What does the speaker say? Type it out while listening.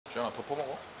시환아 덮어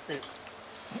먹어.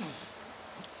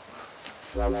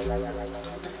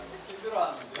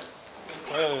 힘들어하는데.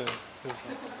 네.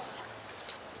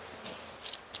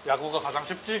 야구가 가장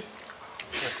쉽지?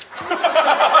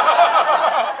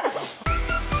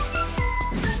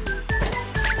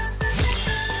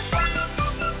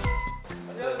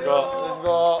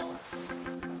 안녕하세요.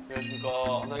 안녕하십니까.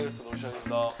 하나일스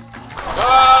노시환입니다.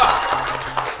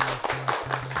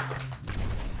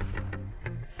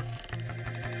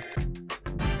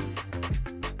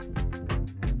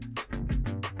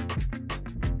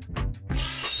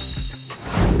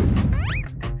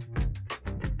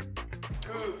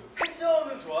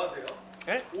 패션은 좋아하세요?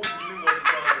 네? 옷 입는 거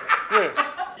좋아하세요? 네.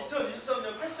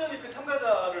 2023년 패션위크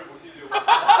참가자를 모시려고. 야,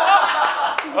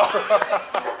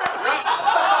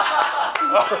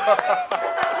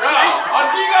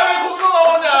 네가 왜 거기서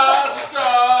나오냐, 진짜.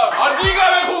 네가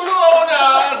왜 거기서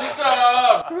나오냐, 진짜.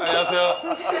 안녕하세요.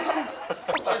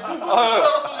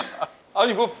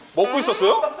 아니 뭐 먹고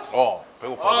있었어요?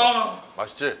 배고파.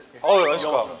 맛있지?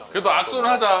 맛있다. 그래도 악수는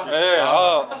하자. 네.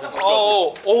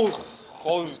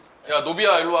 야,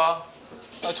 노비야, 일로 와.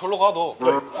 절로 가 너.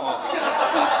 그래.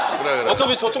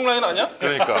 어차피 저쪽 라인 아니야?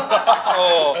 그러니까.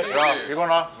 야,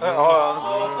 이거나.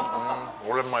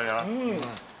 오랜만이야.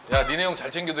 야, 니네 형 잘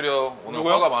챙겨드려. 오늘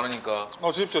누구요? 화가 많으니까.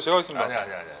 주십시오. 제가 하겠습니다.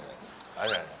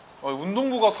 아니야.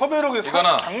 운동부가 섭외력이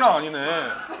이거나. 장난 아니네.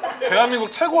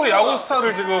 대한민국 최고의 야구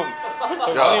스타를 지금.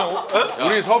 야,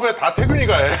 우리 섭외 다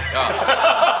태균이가 해.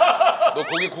 야, 너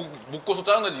거기 묶어서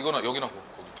짜증나지? 이거나 여기나 거기.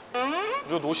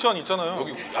 저 노시환 있잖아요.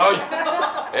 여기.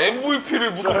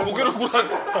 MVP를 무슨 고개를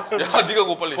구란. 야, 네가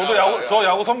고 빨리. 저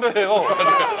야구 선배예요.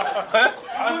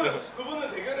 두 분은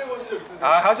대결해 보신 적 있으세요?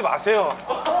 하지 마세요.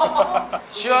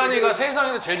 시환이가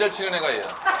세상에서 제일 잘 치는 애가 얘야.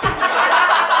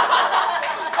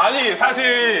 아니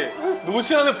사실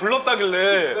노시환을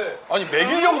불렀다길래 네. 아니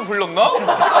매기려고 불렀나?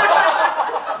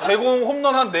 제공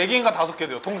홈런 한 4개인가 5개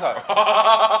돼요 통산.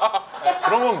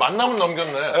 그러면 만남은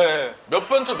넘겼네. 네. 몇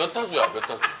번째 몇 타수야? 몇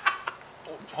타수?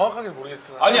 정확하게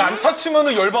모르겠구나. 아니 안타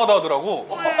치면은 열받아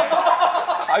하더라고.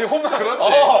 아니 홈런. 그렇지.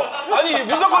 아니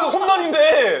무조건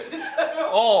홈런인데.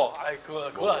 진짜요? 아니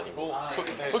그건 아니고.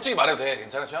 솔직히 말해도 돼.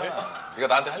 괜찮아, 시환아. 네가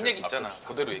나한테 한 얘기 있잖아.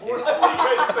 그대로 얘기해.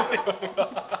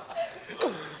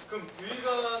 그럼 유희관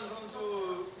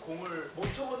선수 공을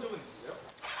못 쳐본 적은 있으세요?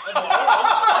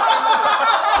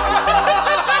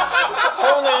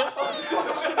 서운해.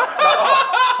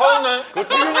 서운해. 그거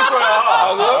태균이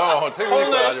거야. 그래?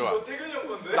 태균이 거야. 하지 마. 그거 태균이 형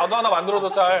건데? 나도 하나 만들어줘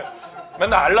짤.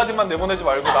 맨날 알라딘만 내보내지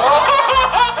말고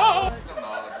나.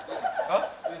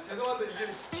 죄송한데 이게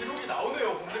기록이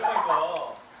나오네요.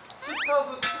 검색하니까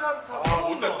 10타수 7안타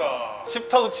못됐다.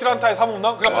 10타수 7안타에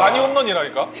 3홈런? 그냥 반이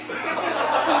홈런이라니까?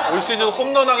 올 시즌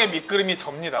홈런왕의 밑그림이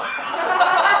접니다.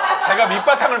 제가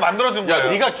밑바탕을 만들어준 거예요. 야,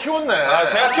 네가 키웠네.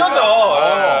 제가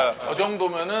키웠죠. 저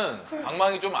정도면은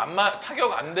방망이 좀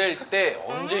타격 안 될 때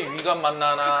언제 유희관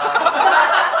만나나.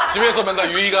 집에서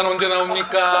맨날 유희관 언제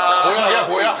나옵니까? 고양이야,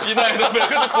 고양. 이 나이라면.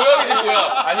 그래서 고양이지, 고양.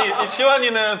 아니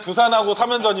시환이는 두산하고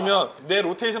 3연전이면 내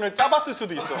로테이션을 짜봤을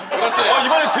수도 있어. 그렇지.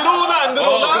 이번에 들어오나 안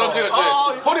들어오나? 그렇지.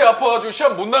 허리 아파가지고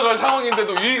시합 못 나갈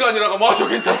상황인데도 유희관이라고 저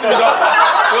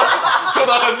괜찮습니다. 저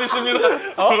나갈 수 있습니다.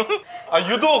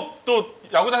 유독 또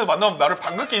야구장에서 만나면 나를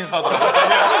반갑게 인사하더라고.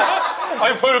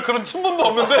 아니 별 그런 친분도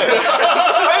없는데.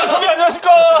 아니 선배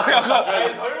안녕하십니까? 약간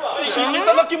설마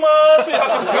이따다키마스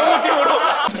약간 그런 느낌으로.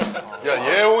 야,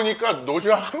 얘 오니까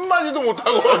노시환 한마디도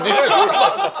못하고 니네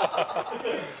놀만.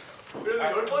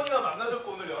 그래도 10번이나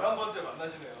만나셨고 오늘 11번째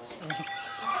만나시네요.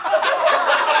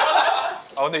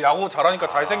 근데 야구 잘하니까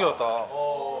잘생겨졌다.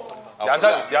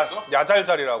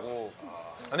 야잘잘이라고.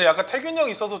 근데 약간 태균 형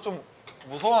있어서 좀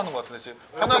무서워하는 것 같은데 지금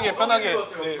편하게.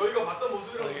 저희가 봤던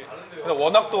모습이랑 좀 다른데요. 근데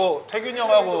워낙 또 태균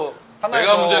형하고 하나에서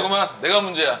내가 문제구만. 내가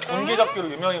문제야. 군기 잡기로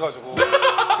유명해가지고.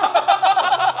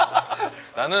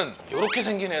 나는 이렇게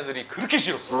생긴 애들이 그렇게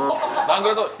싫었어. 난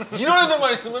그래서 이런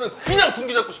애들만 있으면 그냥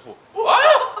군기 잡고 싶어.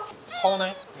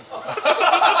 서운해.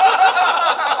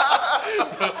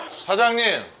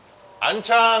 사장님,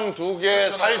 안창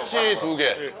 2개, 살치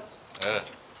 2개. 네.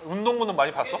 운동부는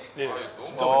많이 봤어? 네.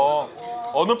 진짜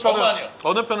어느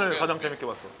편을 가장 재밌게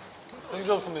봤어?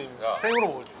 홍지엽 선배님 생으로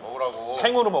먹을 때. 먹으라고.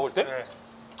 생으로 먹을 때? 네.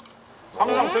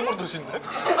 항상 생으로 드시는데?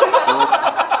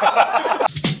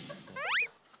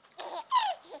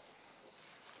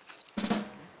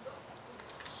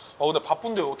 근데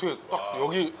바쁜데 어떻게 딱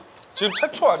여기 지금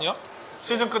최초 아니야?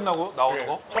 시즌 끝나고 나오는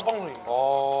거? 첫 방송입니다.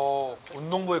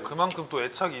 운동부에 그만큼 또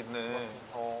애착이 있네.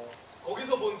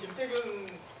 거기서 본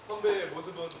김태균 선배의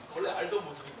모습은 원래 알던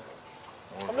모습인가요?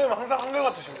 선배님 항상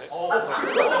한결같으신데.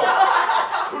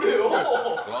 그래요?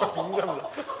 인정합니다.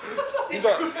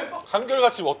 그러니까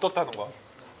한결같이 어떻다는 거야?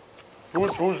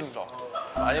 좋으십니다.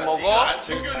 많이 먹어? 안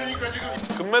챙겨주니까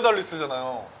지금.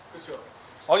 금메달리스트잖아요. 그렇죠.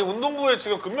 아니 운동부에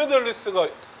지금 금메달리스트가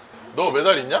너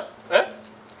메달 있냐? 에?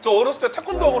 저 어렸을 때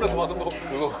태권도 학원에서 받은 거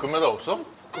그거 금메달 없어?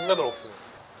 금메달 없어요.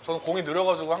 저는 공이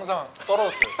느려가지고 항상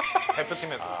떨어졌어요.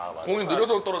 대표팀에서. 공이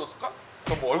느려서 떨어졌을까?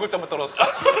 그럼 뭐 얼굴 때문에 떨어졌을까?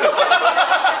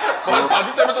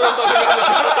 바지 때문에 떨어졌다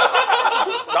생각하는데.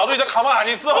 나도 이제 가만 안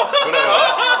있어. 그래.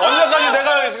 언제까지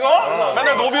내가 지금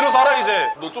맨날 노비로 살아 이제.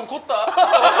 너 좀 컸다.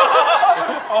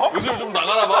 요즘 좀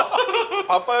나가나 봐.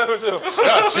 바빠요 요즘.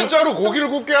 야 진짜로 고기를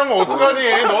굽게 하면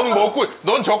어떡하니? 넌 먹고,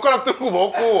 넌 젓가락 들고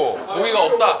먹고. 고기가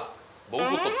없다. 먹을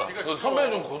것도 없다. 그래서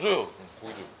선배님 좀 거줘요.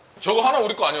 고기 좀. 저거 하나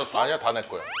우리 거 아니었어? 아니야 다 내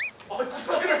거야.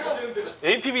 치킨을 주시는데.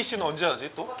 APBC는 언제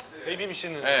하지 또?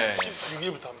 ABBC는 네.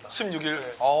 16일부터 합니다. 16일.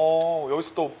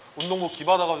 여기서 또 운동부 기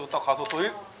받아가지고 딱 가서 또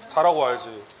잘하고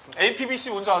와야지. APBC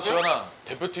뭔지 아세요? 시환아,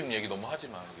 대표팀 얘기 너무 하지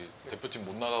마. 이게 대표팀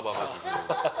못 나가봐가지고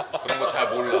그런 거 잘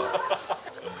몰라.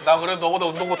 나 그래도 너보다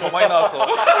운동부 더 많이 나왔어.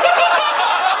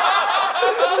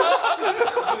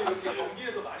 이렇게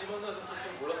경기에서 많이 만나셨을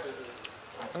줄 몰랐어요.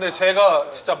 근데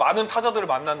제가 진짜 많은 타자들을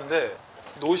만났는데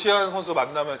노시환 선수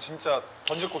만나면 진짜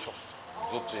던질 곳이 없어.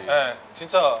 무섭지. 네,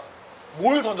 진짜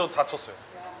뭘 던져도 다쳤어요.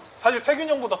 사실 태균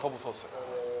형보다 더 무서웠어요.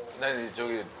 난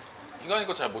저기 희관이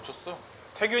거 잘 못 쳤어.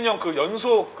 태균 형 그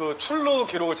연속 그 출루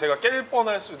기록을 제가 깰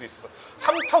뻔할 수도 있었어.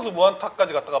 3타수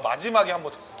무안타까지 갔다가 마지막에 한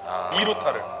번 쳤어.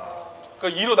 2루타를. 그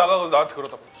 2루 나가서 나한테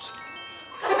그러다고.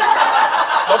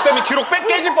 너 때문에 기록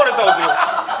깨질 뻔했다고 지금.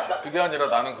 그게 아니라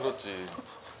나는 그렇지.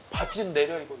 밥 좀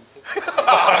내려 이거.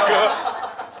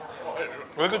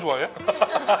 왜 이렇게 좋아해? 다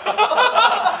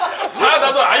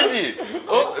나도 알지.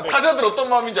 타자들 어떤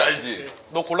마음인지 알지.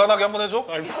 너 곤란하게 한번 해줘?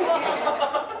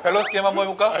 밸런스 게임 한번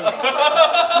해볼까?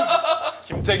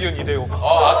 김태균, 이대호.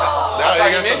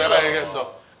 내가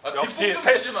얘기했어. 역시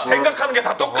쓰지 마. 생각하는 게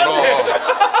다 똑같네.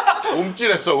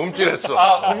 움찔했어.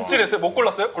 아, 움찔했어요? 못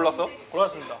골랐어요? 골랐어?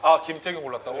 골랐습니다. 아, 김태균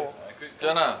골랐다고?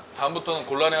 있잖아. 다음부터는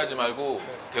곤란해하지 말고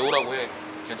대우라고 해.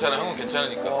 괜찮아. 형은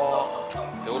괜찮으니까.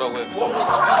 대우라고 해. 대우라고 해.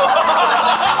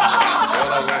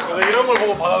 내가 이런 걸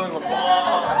보고 받아는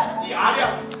겁니다. 이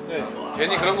아량. 네.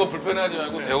 괜히 그런 거 불편해하지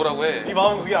말고 대우라고 해. 네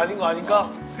마음은 그게 아닌 거 아니까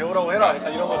배우라고 해라.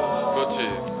 약간 이런 거잖아. 그렇지.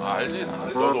 알지.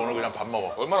 나는. 너도 오늘 그냥 밥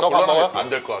먹어. 얼마나 저밥 곤란하겠어. 안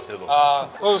될 것 같아 너. 아,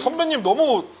 선배님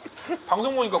너무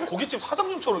방송 보니까 고깃집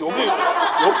사장님처럼 여기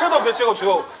옆에다 배치가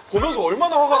제가 보면서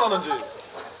얼마나 화가 나는지.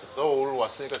 너 오늘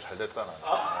왔으니까 잘 됐다 나.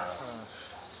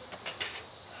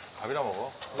 밥이나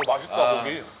먹어. 이거 맛있다,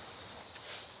 고기.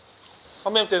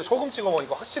 선배님 때 소금 찍어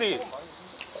먹으니까 확실히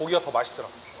고기가 더 맛있더라.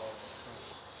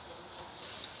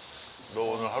 너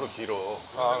오늘 하루 길어.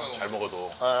 잘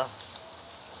먹어도. 아.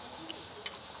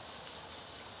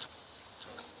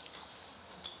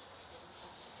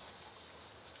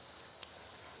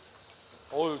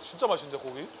 어우, 진짜 맛있는데,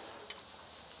 고기?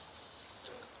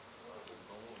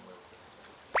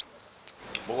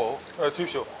 먹어. 네,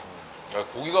 드십시오. 야,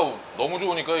 고기가 너무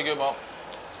좋으니까 이게 막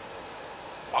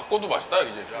바꿔도 맛있다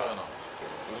이제. 시원아.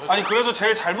 아니, 그래도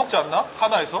제일 잘 먹지 않나?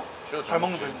 하나에서? 잘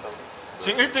먹는 편입니다.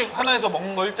 지금 1등, 하나에서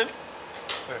먹는 거 1등?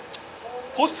 네.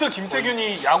 포스트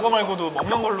김태균이 야구 말고도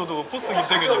먹는 걸로도 포스트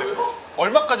김태균이래.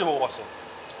 얼마까지 먹어봤어?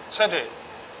 최대.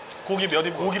 고기 몇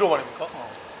인분? 고기로 말입니까?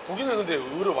 고기는 근데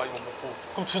의외로 많이 못 먹고.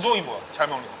 그럼 주종이 뭐야? 잘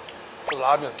먹는 거. 저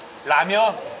라면.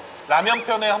 라면? 라면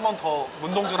편에 한 번 더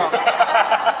문동주랑.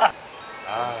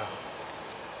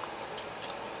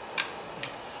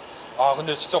 아,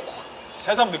 근데 진짜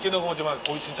새삼 느끼는 거지만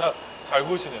고기 진짜 잘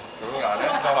구우시네요. 조용히 안 해?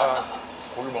 아,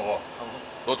 고기 먹어.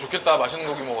 너 좋겠다. 맛있는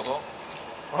고기 먹어서.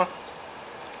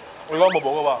 이거 한번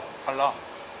먹어봐. 달라.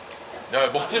 야,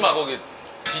 먹지 마. 거기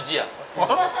지지야.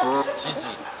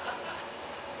 지지.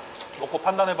 먹고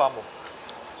판단해봐 한번.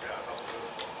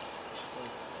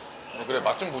 그래,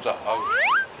 맛 좀 보자. 아유.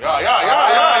 야.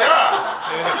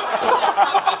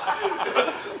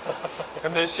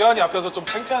 근데 시환이 앞에서 좀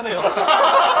창피하네요.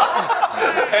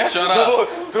 시환아.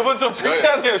 두 분 좀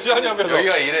창피하네요, 시환이 앞에서.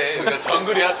 여기가 이래. 그러니까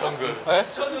정글이야, 정글.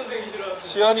 천년생이시라.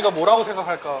 시환이가 뭐라고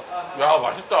생각할까? 야,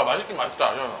 맛있다. 맛있긴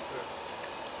맛있다. 시환아.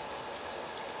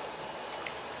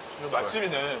 이거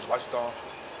맛집이네. 맛있다.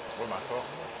 뭘 마셔?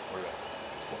 원래.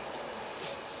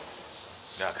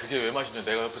 야, 그게 왜 맛있냐.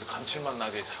 내가 옆에서 감칠맛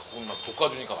나게 자꾸 막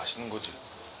볶아주니까 맛있는 거지.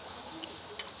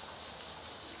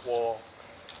 와.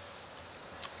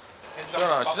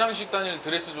 시환아, 시상식 다닐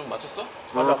드레스 좀 맞췄어?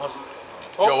 맞아. 야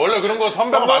원래 그런 거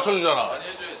선배가 맞춰주잖아. 많이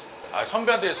해줘야지. 아,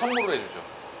 선배한테 선물을 해주죠.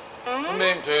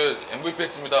 선배님, 저 MVP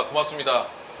했습니다. 고맙습니다.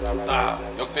 딱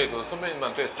역대 그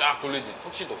선배님한테 쫙 돌리지.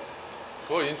 턱시도.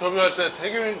 그 인터뷰할 때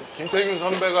김태균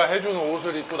선배가 해준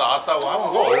옷을 입고 나왔다고 하면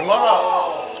그거 얼마나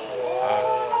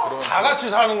그러면 다 같이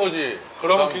사는 거지.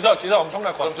 그러면 기사 엄청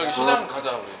날 것 그럼 같아. 저기 시장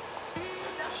가자 우리.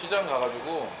 시장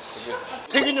가가지고 그게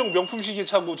태균 형 명품 시계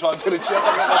차고 저한테는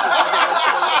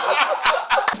지하상가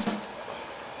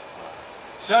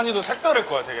시환이도 색다를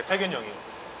거야 되게 태균 형이.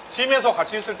 팀에서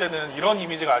같이 있을 때는 이런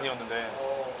이미지가 아니었는데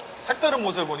색다른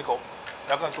모습을 보니까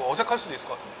약간 좀 어색할 수도 있을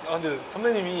것 같은데. 아 근데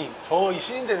선배님이 저희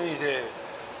신인 때는 이제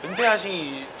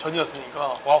은퇴하시기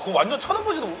전이었으니까. 와 그거 완전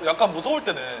쳐다보지도 약간 무서울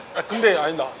때네. 아 근데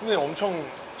아니다. 선배님 엄청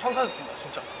천사였습니다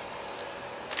진짜.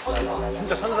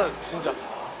 진짜 천사였어요 진짜.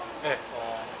 네.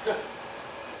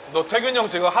 너 태균 형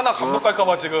지금 하나 감독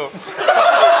갈까봐 지금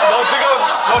너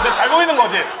지금 잘 보이는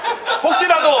거지?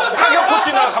 혹시라도 타격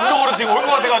코치나 감독으로 지금 올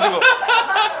것 같아가지고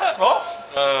어?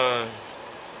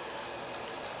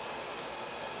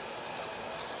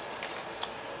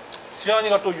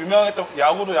 시환이가 또 유명했던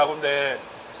야구도 야구인데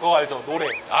그거 알죠? 노래.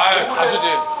 가수지.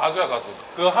 가수야 가수.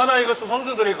 그 하나이글스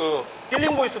선수들이 그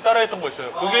힐링 보이스 따라했던 거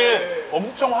있어요. 그게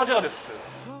엄청 화제가 됐었어요.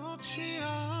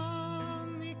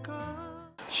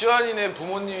 시환이네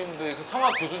부모님도 그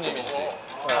성악 교수님이시지.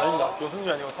 아닙니다.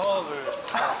 교수님이 아니고 성악을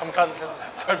잠깐 해주세요.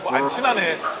 잘 안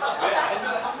친하네.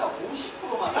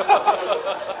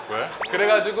 왜?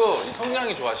 그래가지고 이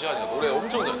성량이 좋아 시환이가 노래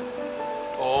엄청 잘해.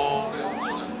 노래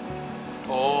엄청 잘해.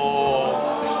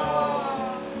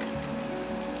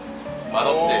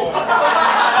 맛없지?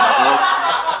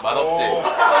 맛없지?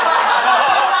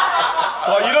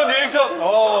 와 이런 리액션.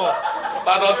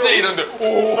 맛없지? 이런데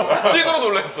찐으로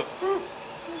놀랬어.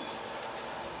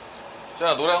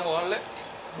 시환아 노래 한 곡 할래?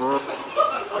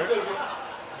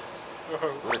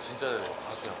 노래 진짜 잘해.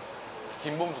 가수야.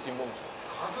 김범수.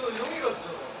 가수는 형이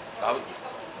가수잖아요.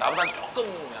 나보단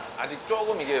아직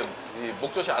조금 이게 이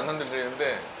목젖이 안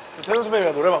흔들리는데 태균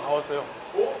선배님이랑 노래방 가봤어요.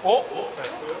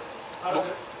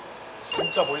 잘하세요?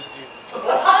 진짜 멋있지.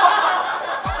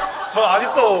 전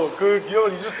아직도 그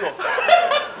기억을 잊을 수가 없어요.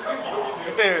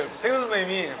 그때 태균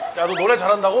선배님이 야 너 노래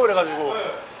잘한다고 그래가지고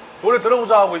노래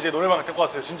들어보자 하고 이제 노래방에 데리고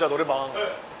왔어요. 진짜 노래방.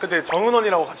 그때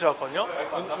정은원이라고 같이 갔거든요.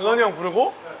 은원이 형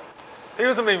부르고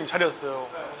태균 선배님 자리였어요.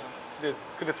 근데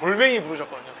그때 돌멩이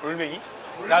부르셨거든요. 돌멩이.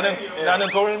 나는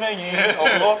돌멩이.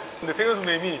 그거? 근데 태균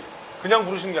선배님이 그냥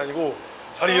부르시는 게 아니고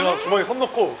자리 일어나서 주머니에 손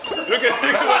넣고 이렇게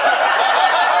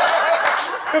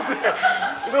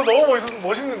근데 너무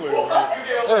멋있는 거예요.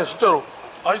 네 진짜로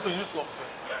아직도 잊을 수가 없어요.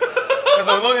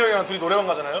 그래서 은원이 형이랑 둘이 노래방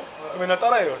가잖아요. 그럼 맨날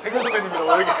따라해요. 태균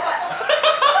선배님이라고 이렇게.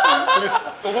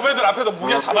 또 후배들 앞에서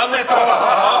무게 잡았네 또.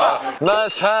 나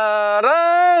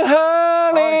사랑하니까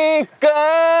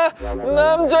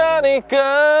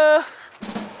남자니까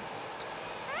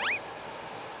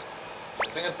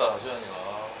잘생겼다 시환이가.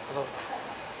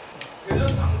 대전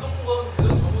장동건, 대전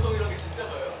정우성이라는 게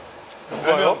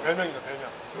진짜가요? 별명이다 별명.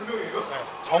 별명이에요?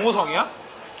 정우성이야?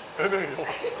 별명이요.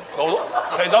 너도?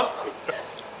 대전?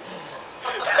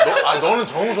 너는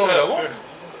정우성이라고?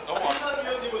 한남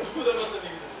위원님은 누구 닮았다는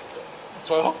얘기 들으셨죠?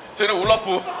 저요? 쟤는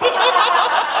올라프.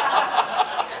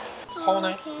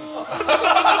 서운해.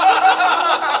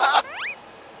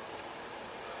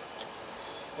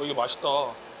 이게 맛있다.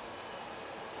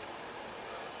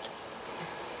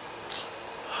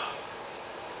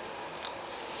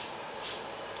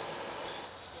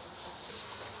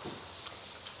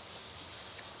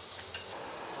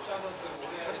 노시환 선수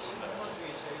올해 하는 친구분 중에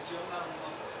제일 기억나는 건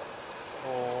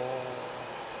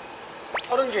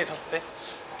 30개 쳤을 때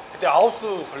그때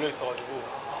아웃수 걸려 있어가지고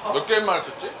몇 게임 만에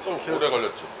쳤지? 좀 오래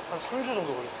걸렸지. 한 3주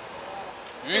정도 걸렸어요.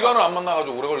 유희관을 안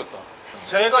만나가지고 오래 걸렸다.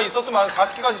 제가 있었으면 한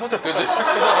 40개까지 쳤죠. 그지?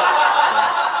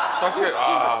 사실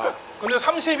근데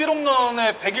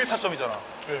 31홈런에 101타점이잖아.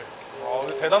 네. 이거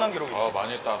대단한 기록이지.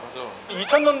 많이 했다. 맞아.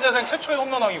 2000년대생 최초의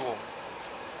홈런왕이고.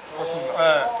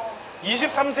 네.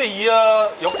 23세 이하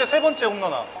역대 세 번째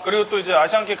홈런왕. 그리고 또 이제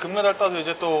아시안게임 금메달 따서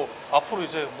이제 또 앞으로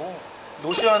이제 뭐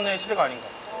노시환의 시대가 아닌가.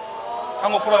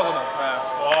 한국 프로야구는. 네.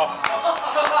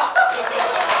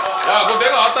 야, 너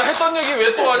내가 아까 했던 얘기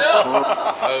왜 또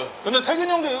하냐? 아유, 근데 태균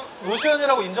형도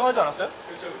노시환이라고 인정하지 않았어요?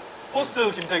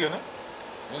 포스트 김태균은?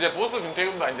 이제 보스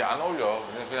김태균도 이제 안 어울려.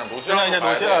 그냥 노시환. 그냥 이제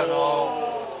노시환.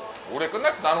 올해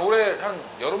끝났. 난 올해 한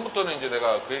여름부터는 이제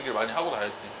내가 그 얘기를 많이 하고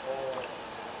다녔지.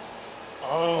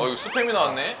 이거 스팸이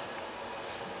나왔네.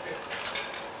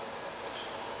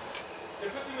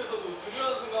 대표팀에서도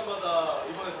중요한 순간마다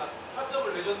이번에 다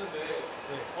타점을 내줬는데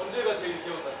언제가 제일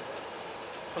기억나세요?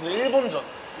 저는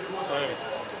일본전.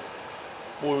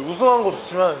 뭐 우승한 것도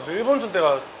좋지만 일본전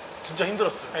때가 진짜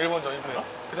힘들었어요. 일본전, 일본.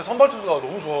 그때 선발 투수가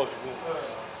너무 좋아가지고.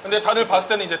 근데 다들 봤을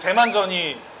때는 이제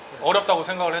대만전이 어렵다고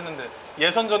생각을 했는데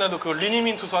예선전에도 그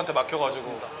리니민 투수한테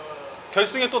막혀가지고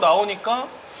결승에 또 나오니까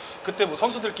그때 뭐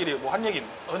선수들끼리 뭐 한 얘기.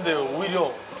 근데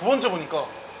오히려 두 번째 보니까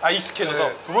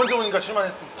익숙해져서 두 번째 보니까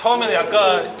실만했습니다. 처음에는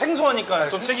약간 생소하니까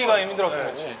좀 채기가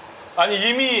힘들었던 거고. 아니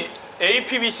이미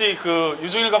APBC 그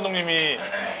유중일 감독님이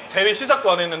대회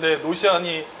시작도 안 했는데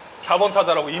노시환이 4번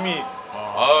타자라고 이미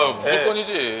아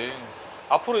무조건이지.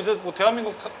 앞으로 이제 뭐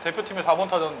대한민국 대표팀의 4번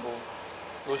타자는 뭐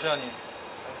노시환이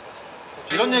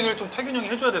이런 얘기를 좀 태균 형이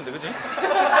해줘야 되는데 그지?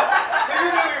 태균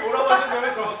형이 뭐라고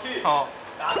하셨냐면 정확히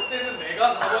나 때는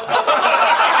내가 4번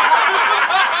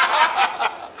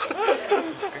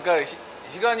그러니까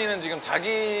희관이는 지금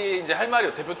자기 이제 할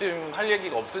말이 대표팀 할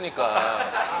얘기가 없으니까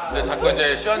이제 자꾸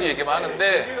이제 시환이 얘기만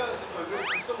하는데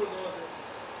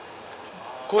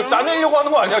그거 짜내려고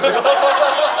하는 거 아니야 지금?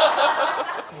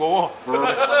 뭐?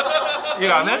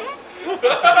 일 안 해?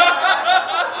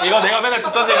 이거 내가 맨날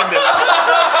듣던 얘긴데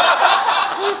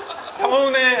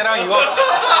서운해랑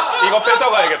이거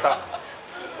뺏어가야겠다.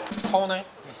 서운해?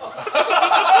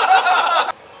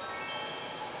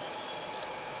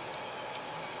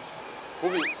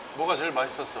 고기 뭐가 제일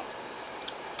맛있었어?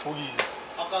 고기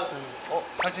아까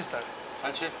살치살.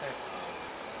 살치? 네.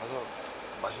 가서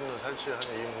맛있는 살치 한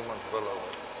 2인분만 더달라고.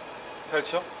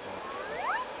 별치요?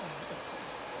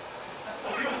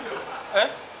 에?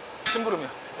 심부름이야.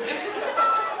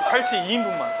 살치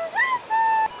 2인분만.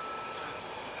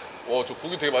 와 저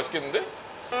고기 되게 맛있겠는데?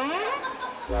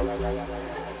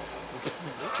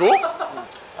 줘?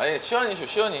 아니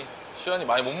시환이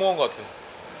많이 못 먹은 것 같아.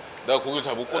 내가 고기를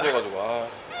잘 못 구워줘가지고 아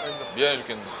미안해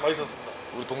죽겠네. 맛있었습니다.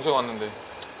 우리 동생 왔는데.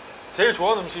 제일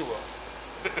좋아하는 음식이 뭐야?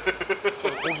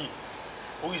 저는 고기.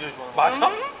 고기 제일 좋아하는 거. 맞아?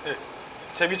 네.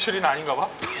 제비추리는 아닌가 봐?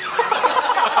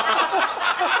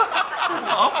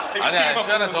 아니야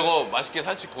시환은 저거 맛있게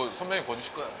살치 선배님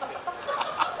구워주실 거야.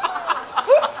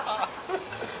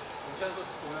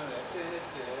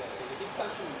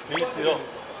 베이스요.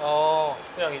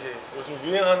 그냥 이제 요즘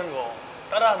유행하는 거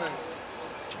따라하는.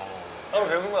 따로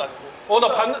배우는 건 아니고.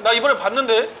 나 이번에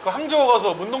봤는데 그 항저우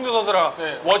가서 문동주 선수랑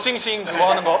네. 워싱싱 그거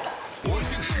하는 거.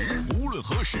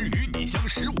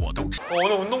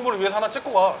 오늘 운동부를 위해서 하나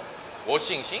찍고 가.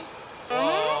 워싱싱?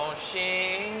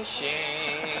 워싱싱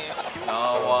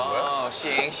나와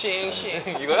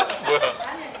싱싱싱 이거야? 뭐야?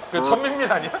 그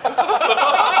천민민 아니야?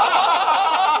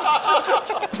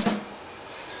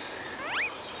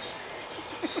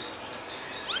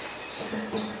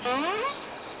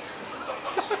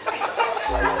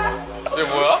 쟤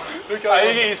뭐야? 아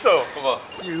이게 있어. 봐봐.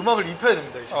 이 음악을 입혀야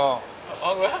됩니다. 이제. 아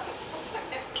뭐야?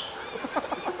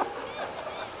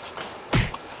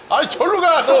 아이 절로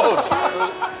가 너.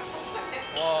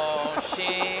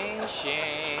 워싱싱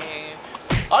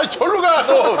아이 절로 가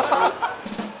너.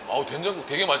 아우 된장국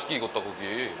되게 맛있게 익었다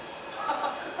거기.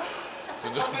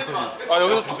 된장국. 아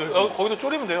여기서 거기서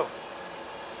졸이면 돼요.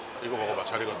 이거 먹어봐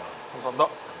잘 익었나? 감사합니다.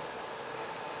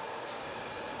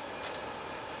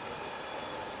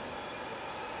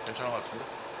 괜찮은 것 같은데?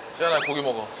 시환아 고기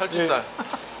먹어. 살치살.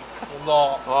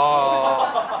 감사합니다.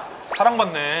 와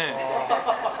사랑받네.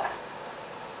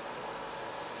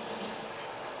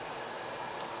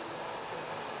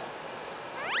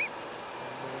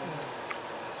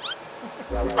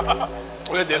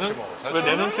 왜 내 살치 먹어, 살치 왜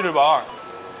내 먹어. 눈치를 봐?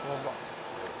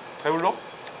 배불러?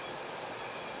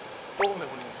 조금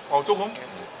내버리네. 조금.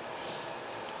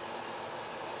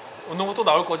 운동부 또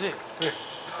나올 거지? 네.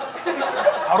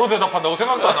 바로 대답한다고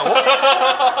생각도 안 하고?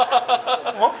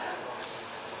 어?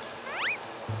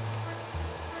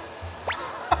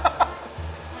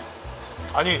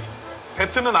 아니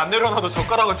배트는 안 내려놔도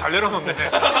젓가락은 잘 내려놓네.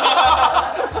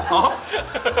 어?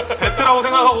 배트라고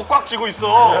생각하고 꽉 쥐고 있어.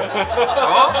 어?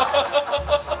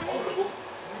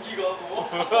 분기가 뭐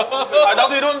아,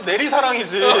 나도 이런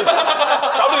내리사랑이지.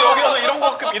 나도 여기 와서 이런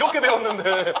거 이렇게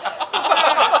배웠는데.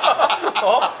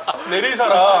 어?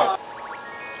 내리사랑.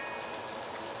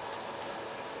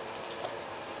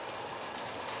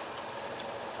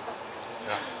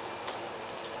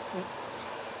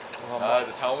 아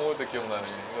이제 장어 먹을 때 기억나네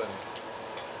이거는.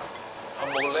 밥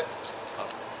먹을래?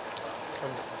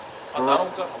 밥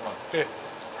나눠볼까? 밥만. 네.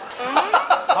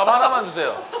 밥 하나만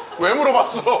주세요. 왜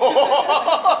물어봤어?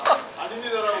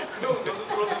 아닙니다라고 그냥 저도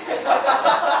들었는데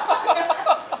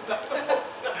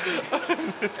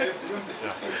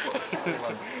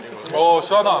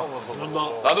시환아.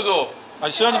 나도 줘.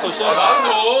 아니 시환이 거 시환이.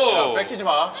 나도 줘. 뺏기지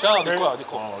마. 시환아 네 거야 네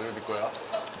거. 이거 네 거야.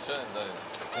 시환이 나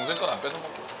동생 건 안 뺏어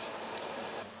먹고.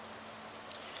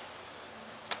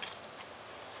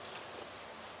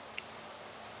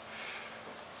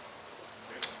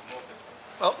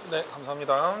 네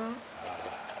감사합니다.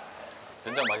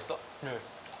 된장 맛있어? 네.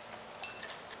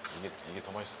 이게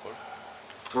더 맛있을 걸?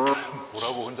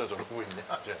 뭐라고 혼자 저러고 있냐?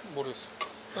 이제. 모르겠어.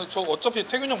 저 어차피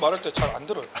태균 형 말할 때 잘 안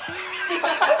들어요.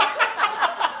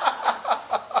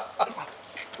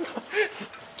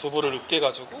 두부를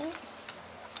으깨가지고.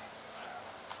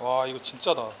 와 이거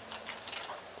진짜다.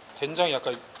 된장이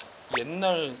약간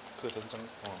옛날 그 된장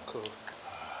그.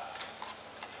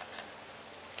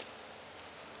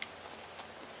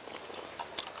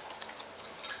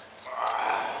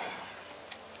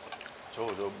 저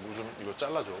무 좀 이거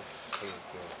잘라줘.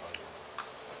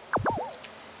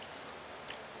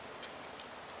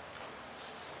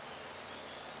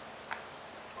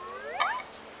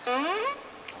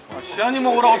 시안이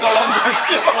먹으라고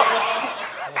잘랐는데.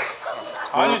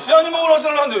 아니 시안이 먹으라고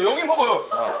잘랐는데 여기 먹어요.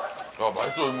 야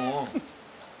맛있어 이모.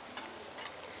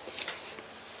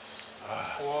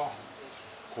 와.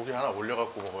 고기 하나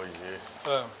올려갖고 먹어야지.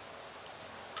 네.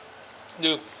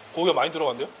 근데 고기가 많이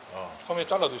들어간대요? 어. 처음에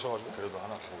잘라 드셔가지고. 그래도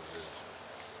하나 더 올려야지.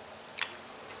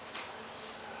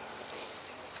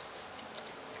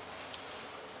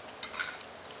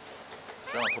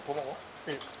 그냥 덮어 먹어.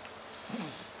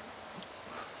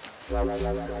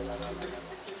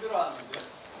 힘들어하는데.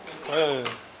 네.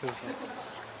 그래서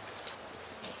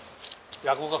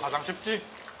야구가 가장 쉽지?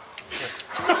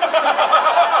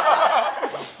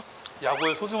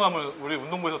 야구의 소중함을 우리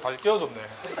운동부에서 다시 깨워줬네.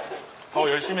 더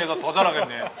열심히 해서 더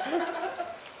잘하겠네.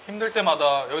 힘들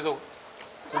때마다 여기서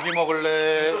고기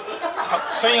먹을래?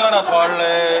 스윙 하나 더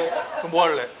할래? 그럼 뭐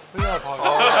할래? 스윙 하나 더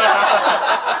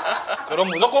할래? 그럼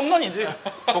무조건 홈런이지.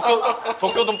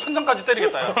 도쿄돔 천장까지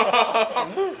때리겠다. 야.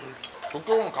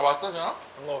 도쿄는 가봤어 잖아?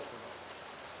 안 먹었습니다.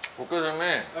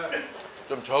 도쿄돔에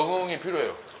좀 적응이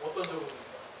필요해요. 어떤 적으로?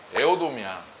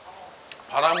 에어돔이야.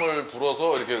 바람을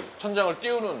불어서 이렇게 천장을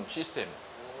띄우는 시스템.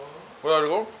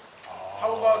 그래가지고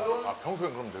타워가 좀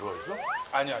평소엔 그럼 내려와 있어?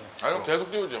 아니. 아니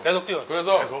계속 띄우죠. 계속 뛰어.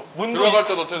 그래서 계속? 들어갈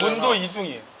때도 어떻게 되나? 문도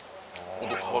이중이에요.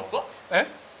 너 가봤어? 예?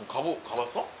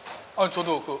 가봤어? 아니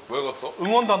저도 그 왜 갔어?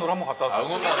 응원단으로 한번 갔다 아 왔어요.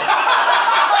 응원단.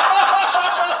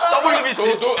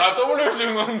 WBC. WBC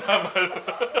응원단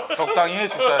말. 적당히 해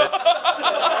진짜.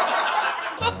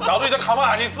 나도 이제 가만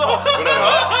안 있어.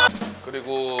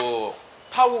 그리고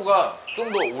타구가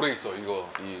좀 더 오래 있어 이거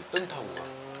이 뜬 타구가.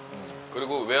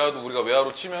 그리고 외야도 우리가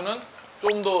외야로 치면은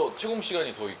좀 더 채공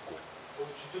시간이 더 있고.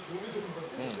 진짜 도움이 되는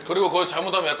건데. 그리고 그거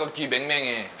잘못하면 약간 귀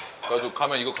맹맹해. 그래가지고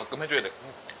가면 이거 가끔 해줘야 돼.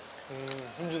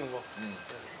 힘주는 거.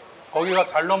 거기가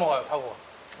잘 넘어가요 타구가.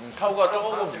 타구가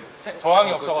조금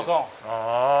저항이 그렇지. 없어서.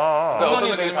 근데 어떤 홈런이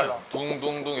되게 느낌이면 달라.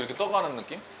 둥둥둥 이렇게 떠가는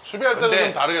느낌? 수비할 때는 근데-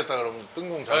 좀 다르겠다 그러면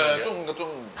뜬공 잡는 네,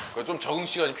 게. 좀 적응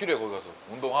시간이 필요해 거기 가서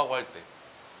운동하고 할 때.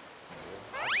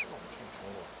 파치가 엄청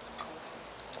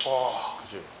좋은 거 와,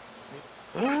 그치?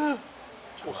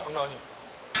 오 장난 아니야.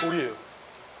 돌이에요.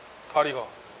 다리가.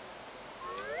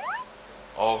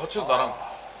 허치도 나랑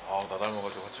나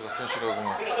닮아가지고 허치 같은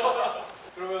시력이면.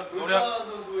 그러면 노시환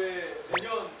선수의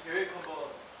내년 계획 한번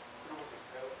들어볼 수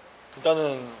있을까요?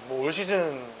 일단은 뭐 올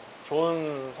시즌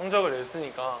좋은 성적을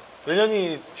냈으니까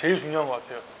내년이 제일 중요한 것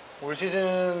같아요. 올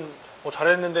시즌 뭐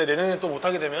잘했는데 내년에 또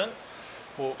못하게 되면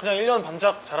뭐 그냥 1년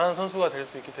반짝 잘하는 선수가 될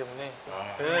수 있기 때문에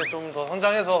내년에 좀 더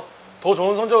성장해서 더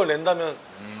좋은 성적을 낸다면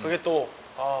그게 또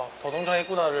더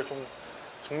성장했구나를 좀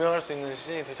증명할 수 있는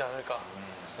시즌이 되지 않을까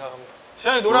생각합니다.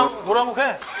 시안이 노래 한 곡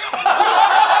해.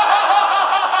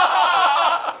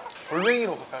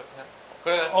 돌멩이로 갈까요? 그냥?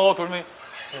 그래. 돌멩이.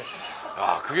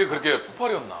 아 그게 그렇게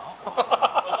폭발이었나?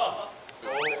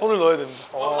 손을 넣어야 됩니다.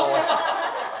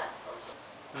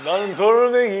 나는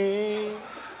돌멩이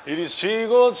이리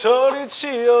치고 저리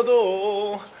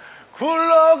치여도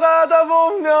굴러가다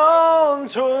보면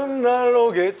좋은 날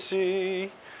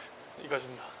오겠지.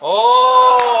 이거입니다.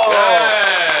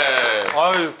 네.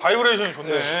 아유 바이브레이션이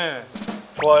좋네.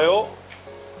 좋아요,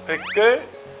 댓글,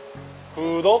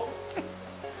 구독,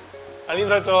 알림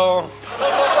설정.